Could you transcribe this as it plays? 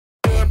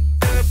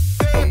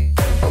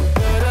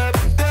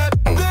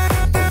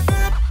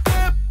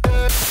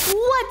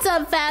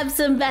Grab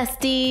some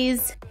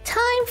besties.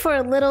 Time for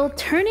a little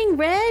turning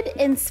red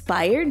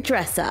inspired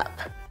dress up.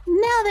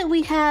 Now that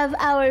we have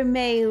our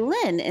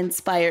Meilin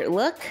inspired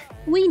look,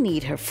 we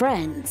need her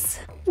friends.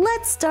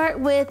 Let's start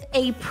with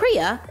a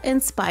Priya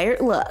inspired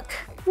look.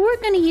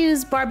 We're gonna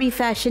use Barbie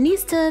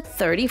Fashionista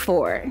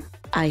 34.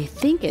 I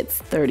think it's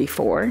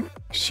 34.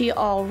 She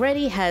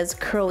already has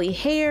curly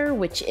hair,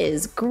 which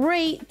is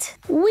great.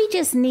 We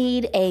just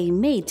need a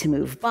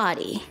made-to-move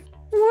body.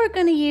 We're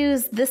gonna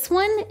use this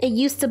one. It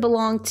used to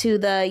belong to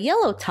the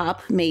yellow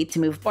top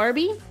made-to-move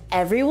Barbie.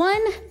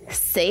 Everyone,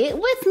 say it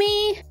with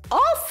me.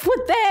 Off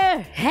with their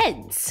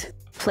heads.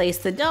 Place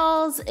the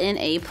dolls in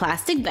a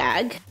plastic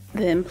bag,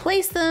 then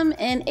place them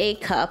in a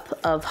cup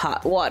of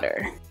hot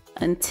water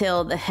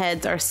until the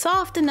heads are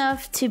soft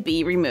enough to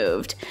be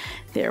removed.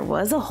 There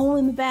was a hole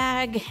in the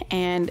bag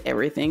and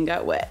everything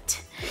got wet.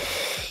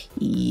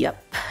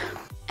 Yup.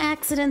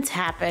 Accidents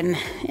happen,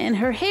 and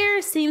her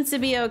hair seems to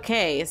be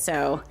okay,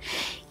 so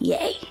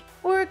yay.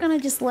 We're gonna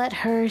just let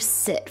her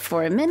sit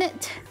for a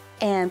minute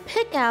and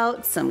pick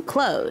out some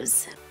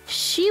clothes.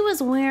 She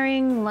was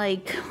wearing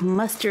like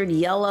mustard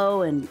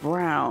yellow and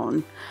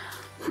brown.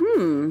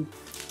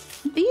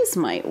 These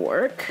might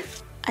work.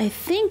 I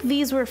think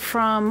these were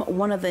from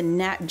one of the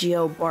Nat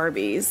Geo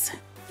Barbies.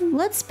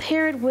 Let's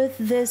pair it with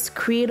this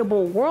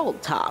Creatable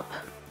World top.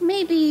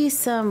 Maybe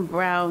some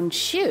brown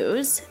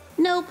shoes.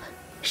 Nope.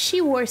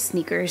 She wore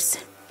sneakers.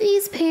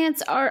 These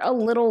pants are a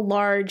little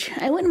large.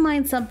 I wouldn't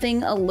mind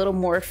something a little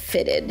more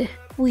fitted.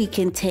 We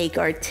can take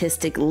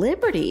artistic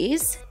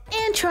liberties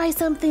and try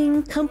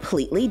something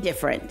completely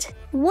different.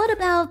 What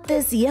about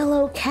this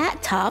yellow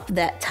cat top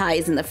that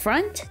ties in the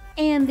front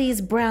and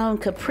these brown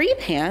capri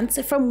pants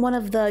from one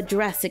of the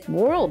Jurassic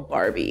World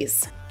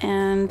Barbies?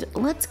 And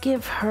let's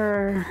give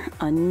her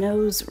a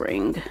nose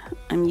ring.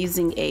 I'm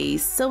using a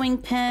sewing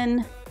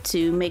pin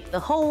to make the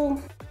hole,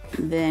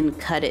 then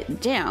cut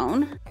it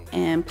down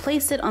and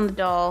place it on the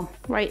doll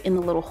right in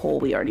the little hole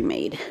we already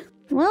made.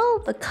 Well,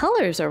 the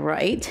colors are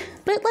right,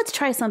 but let's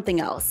try something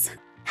else.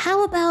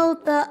 How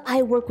about the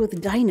I Work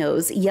with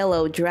Dinos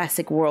yellow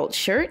Jurassic World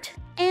shirt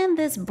and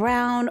this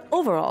brown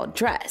overall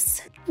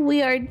dress?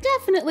 We are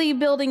definitely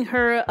building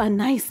her a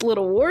nice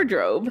little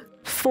wardrobe.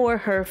 For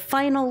her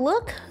final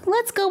look,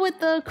 let's go with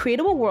the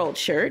Creatable World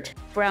shirt,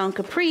 brown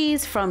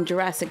capris from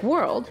Jurassic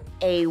World,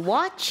 a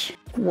watch,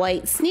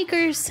 white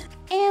sneakers,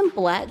 and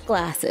black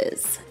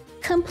glasses.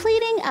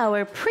 Completing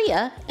our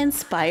Priya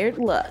inspired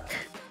look.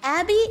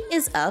 Abby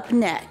is up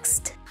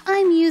next.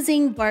 I'm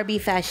using Barbie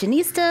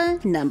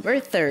Fashionista number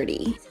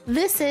 30.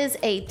 This is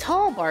a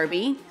tall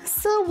Barbie,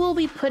 so we'll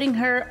be putting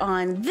her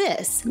on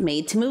this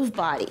made-to-move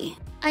body.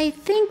 I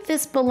think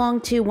this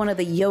belonged to one of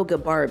the yoga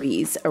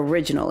Barbies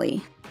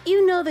originally.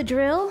 You know the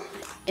drill.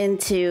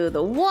 Into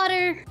the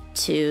water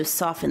to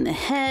soften the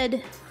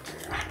head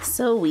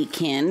so we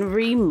can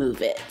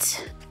remove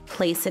it.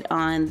 Place it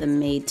on the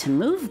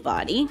made-to-move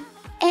body,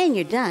 and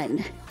you're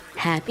done.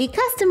 Happy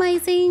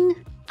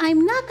customizing!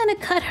 I'm not gonna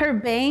cut her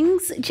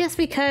bangs just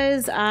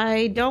because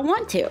I don't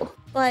want to.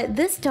 But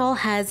this doll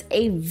has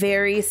a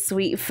very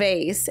sweet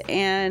face,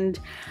 and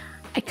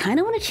I kind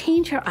of want to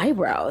change her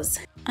eyebrows.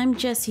 I'm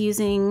just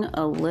using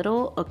a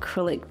little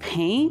acrylic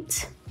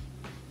paint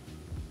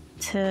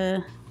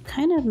to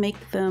kind of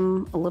make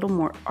them a little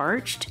more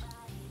arched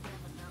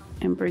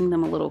and bring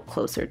them a little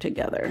closer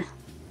together.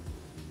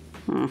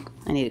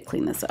 I need to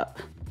clean this up.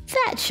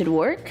 That should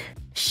work.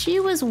 She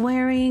was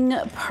wearing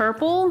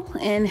purple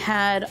and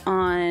had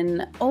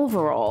on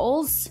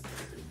overalls.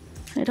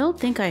 I don't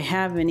think I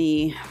have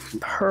any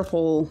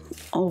purple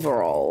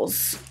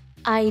overalls.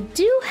 I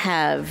do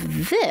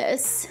have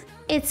this.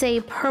 It's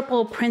a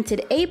purple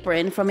printed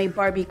apron from a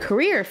Barbie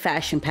career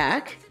fashion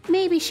pack.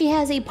 Maybe she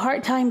has a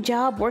part-time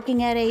job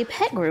working at a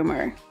pet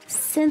groomer.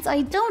 Since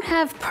I don't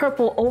have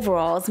purple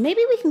overalls,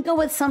 maybe we can go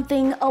with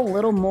something a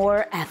little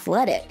more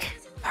athletic.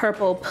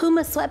 Purple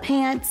Puma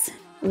sweatpants,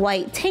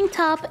 white tank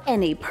top,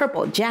 and a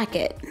purple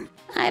jacket.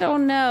 I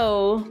don't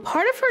know.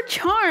 Part of her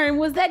charm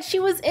was that she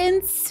was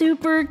in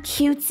super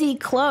cutesy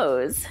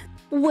clothes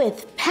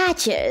with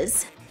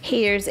patches.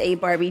 Here's a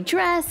Barbie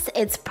dress.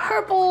 It's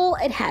purple,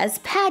 it has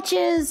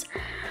patches,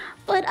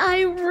 but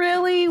I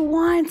really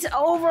want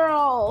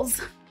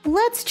overalls.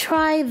 Let's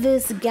try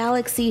this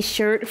Galaxy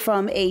shirt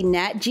from a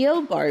Nat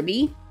Geo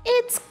Barbie.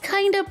 It's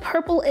kind of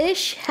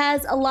purple-ish,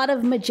 has a lot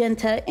of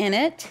magenta in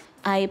it.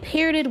 I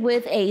paired it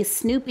with a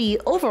Snoopy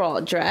overall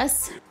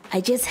dress.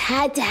 I just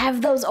had to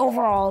have those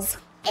overalls.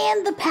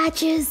 And the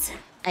patches.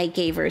 I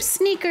gave her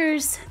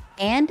sneakers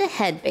and a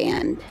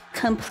headband,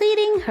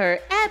 completing her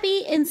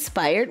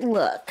Abby-inspired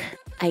look.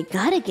 I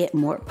gotta get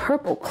more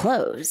purple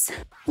clothes.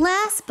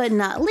 Last but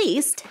not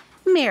least,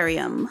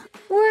 Miriam.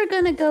 We're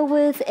gonna go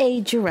with a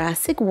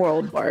Jurassic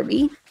World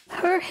Barbie.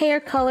 Her hair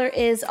color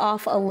is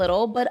off a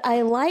little, but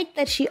I like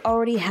that she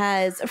already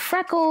has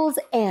freckles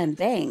and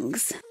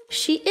bangs.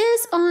 She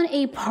is on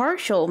a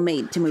partial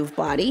made-to-move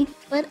body,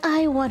 but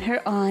I want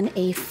her on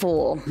a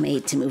full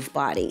made-to-move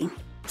body.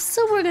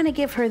 So we're gonna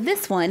give her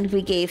this one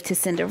we gave to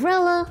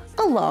Cinderella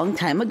a long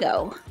time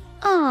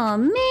aw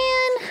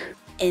man!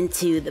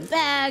 into the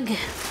bag,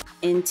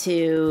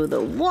 into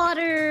the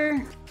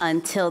water,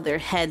 until their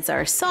heads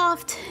are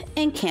soft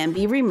and can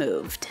be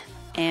removed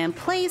and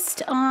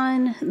placed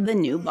on the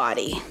new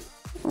body.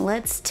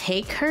 Let's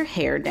take her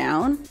hair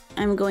down.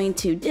 I'm going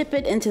to dip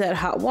it into that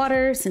hot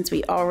water since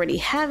we already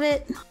have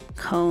it.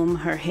 Comb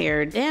her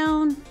hair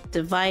down,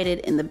 divide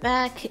it in the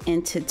back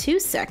into 2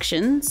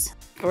 sections,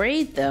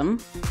 braid them,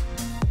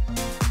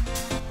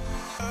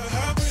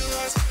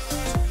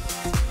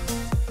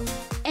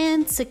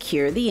 and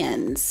secure the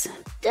ends.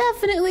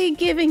 Definitely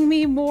giving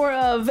me more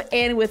of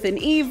Anne with an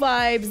E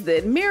vibes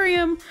than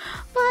Miriam,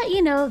 but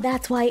you know,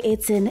 that's why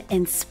it's an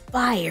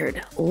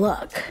inspired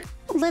look.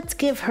 Let's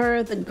give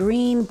her the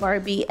green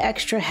Barbie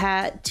extra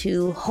hat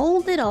to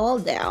hold it all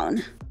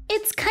down.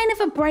 It's kind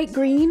of a bright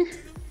green,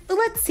 but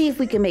let's see if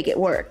we can make it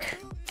work.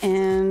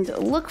 And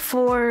look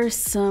for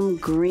some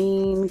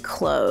green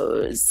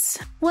clothes.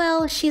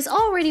 Well, she's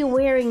already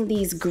wearing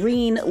these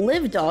green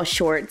Live Doll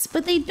shorts,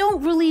 but they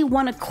don't really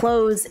want to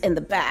close in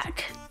the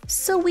back.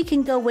 So we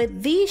can go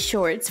with these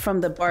shorts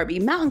from the Barbie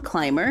Mountain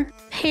Climber,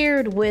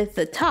 paired with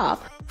the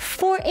top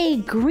for a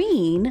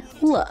green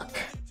look.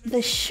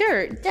 The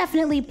shirt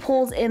definitely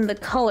pulls in the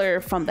color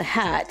from the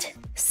hat,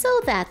 so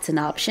that's an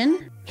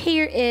option.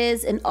 Here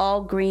is an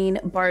all green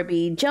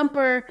Barbie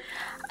jumper.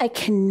 I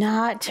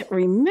cannot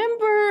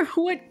remember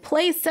what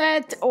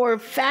playset or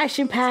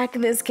fashion pack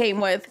this came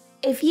with.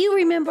 If you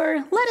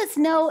remember, let us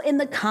know in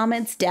the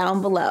comments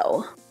down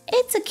below.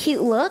 It's a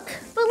cute look,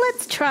 but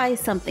let's try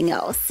something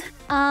else.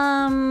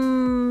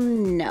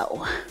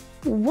 No.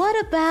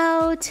 What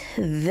about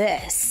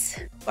this?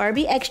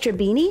 Barbie extra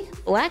beanie,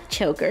 black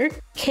choker,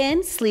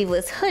 Ken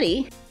sleeveless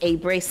hoodie, a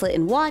bracelet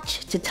and watch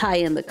to tie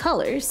in the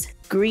colors,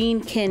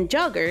 green Ken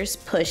joggers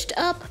pushed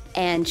up,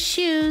 and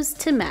shoes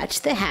to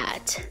match the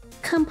hat,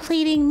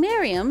 completing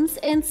Miriam's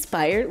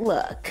inspired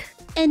look.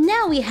 And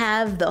now we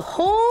have the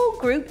whole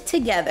group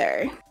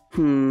together.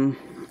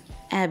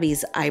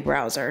 Abby's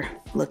eyebrows are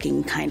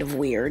looking kind of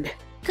weird.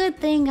 Good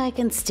thing I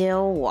can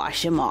still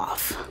wash them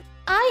off.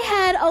 I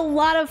had a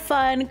lot of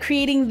fun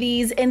creating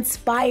these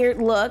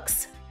inspired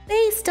looks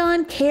based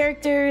on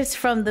characters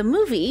from the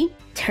movie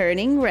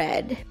Turning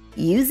Red,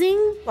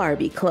 using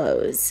Barbie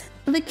clothes.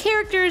 The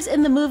characters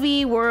in the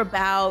movie were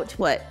about,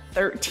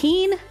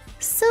 13?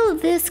 So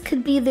this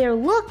could be their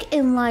look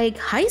in like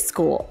high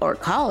school or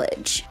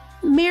college.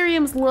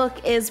 Miriam's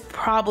look is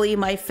probably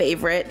my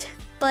favorite,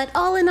 but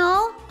all in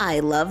all,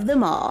 I love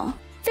them all.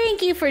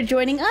 Thank you for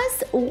joining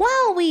us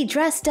while we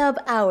dressed up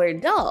our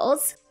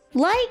dolls.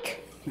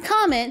 Like,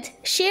 comment,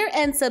 share,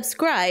 and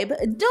subscribe.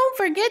 Don't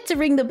forget to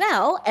ring the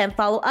bell and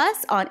follow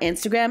us on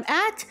Instagram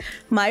at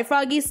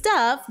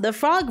MyFroggyStuff, the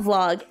Frog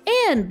Vlog,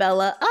 and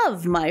Bella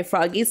of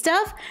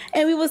MyFroggyStuff.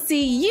 And we will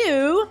see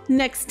you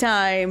next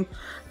time.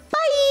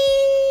 Bye!